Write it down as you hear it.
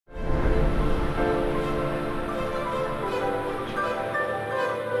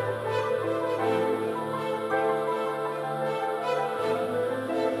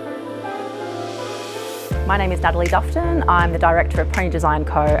My name is Natalie Dufton. I'm the director of Pony Design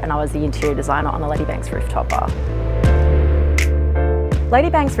Co, and I was the interior designer on the Lady Banks Rooftop Bar. Lady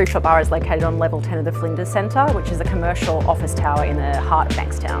Banks Rooftop Bar is located on level 10 of the Flinders Centre, which is a commercial office tower in the heart of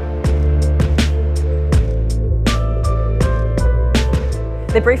Bankstown.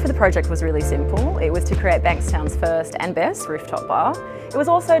 The brief for the project was really simple. It was to create Bankstown's first and best rooftop bar. It was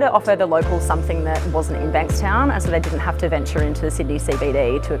also to offer the locals something that wasn't in Bankstown, and so they didn't have to venture into the Sydney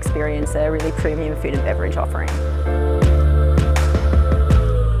CBD to experience a really premium food and beverage offering.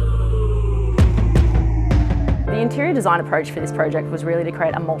 The interior design approach for this project was really to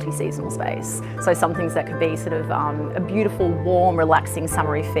create a multi-seasonal space. So some things that could be sort of a beautiful, warm, relaxing,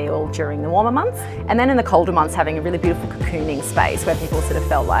 summery feel during the warmer months. And then in the colder months, having a really beautiful cocooning space where people sort of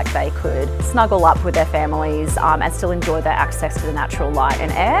felt like they could snuggle up with their families and still enjoy their access to the natural light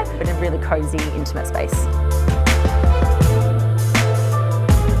and air, but in a really cosy, intimate space.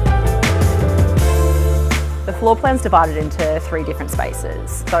 The floor plan's divided into 3 different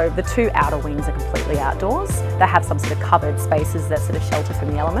spaces. So the 2 outer wings are completely outdoors. They have some sort of covered spaces that sort of shelter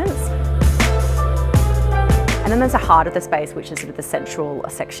from the elements. And then there's a heart of the space, which is sort of the central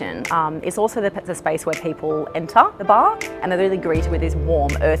section. It's also the space where people enter the bar, and they're really greeted with these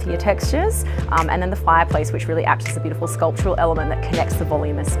warm, earthier textures. And then the fireplace, which really acts as a beautiful sculptural element that connects the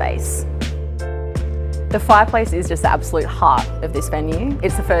volume of space. The fireplace is just the absolute heart of this venue.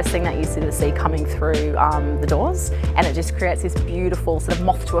 It's the first thing that you sort of see coming through the doors, and it just creates this beautiful sort of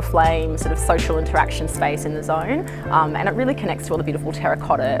moth to a flame, sort of social interaction space in the zone, and it really connects to all the beautiful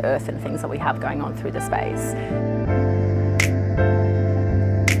terracotta, earth and things that we have going on through the space.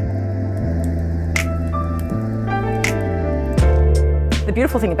 The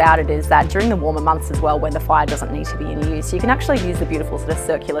beautiful thing about it is that during the warmer months as well, when the fire doesn't need to be in use, you can actually use the beautiful sort of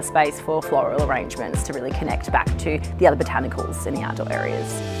circular space for floral arrangements to really connect back to the other botanicals in the outdoor areas.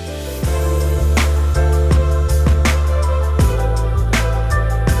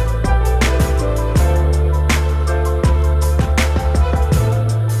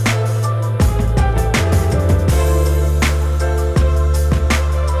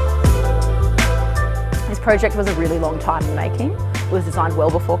 This project was a really long time in the making. It was designed well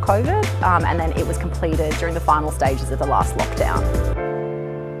before COVID, and then it was completed during the final stages of the last lockdown.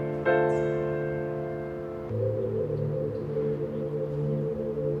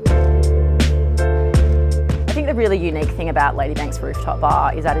 I think the really unique thing about Lady Banks Rooftop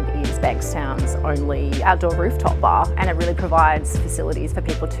Bar is that it is Bankstown's only outdoor rooftop bar, and it really provides facilities for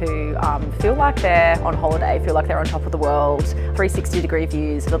people to feel like they're on holiday, feel like they're on top of the world, 360-degree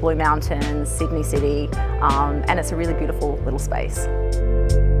views of the Blue Mountains, Sydney City, and it's a really beautiful little space.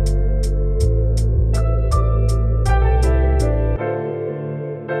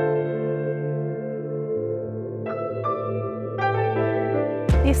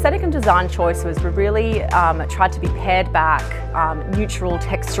 The aesthetic and design choices were really tried to be pared back, neutral,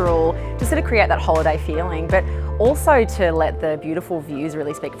 textural, to sort of create that holiday feeling, but also to let the beautiful views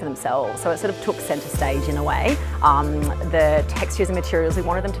really speak for themselves. So it sort of took centre stage in a way. The textures and materials, we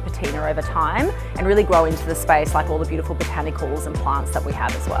wanted them to patina over time and really grow into the space like all the beautiful botanicals and plants that we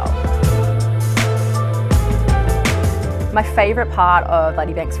have as well. My favourite part of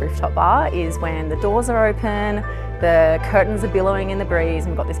Lady Banks Rooftop Bar is when the doors are open, the curtains are billowing in the breeze,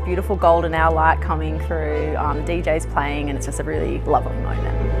 and we've got this beautiful golden hour light coming through, the DJ's playing, and it's just a really lovely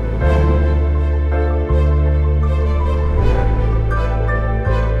moment.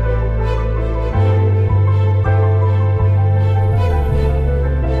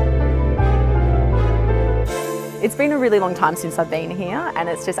 It's been a really long time since I've been here, and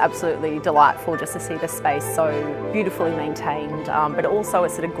it's just absolutely delightful just to see the space so beautifully maintained, but also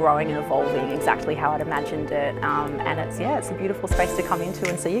it's sort of growing and evolving exactly how I'd imagined it, and it's a beautiful space to come into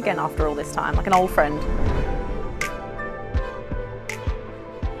and see again after all this time, like an old friend.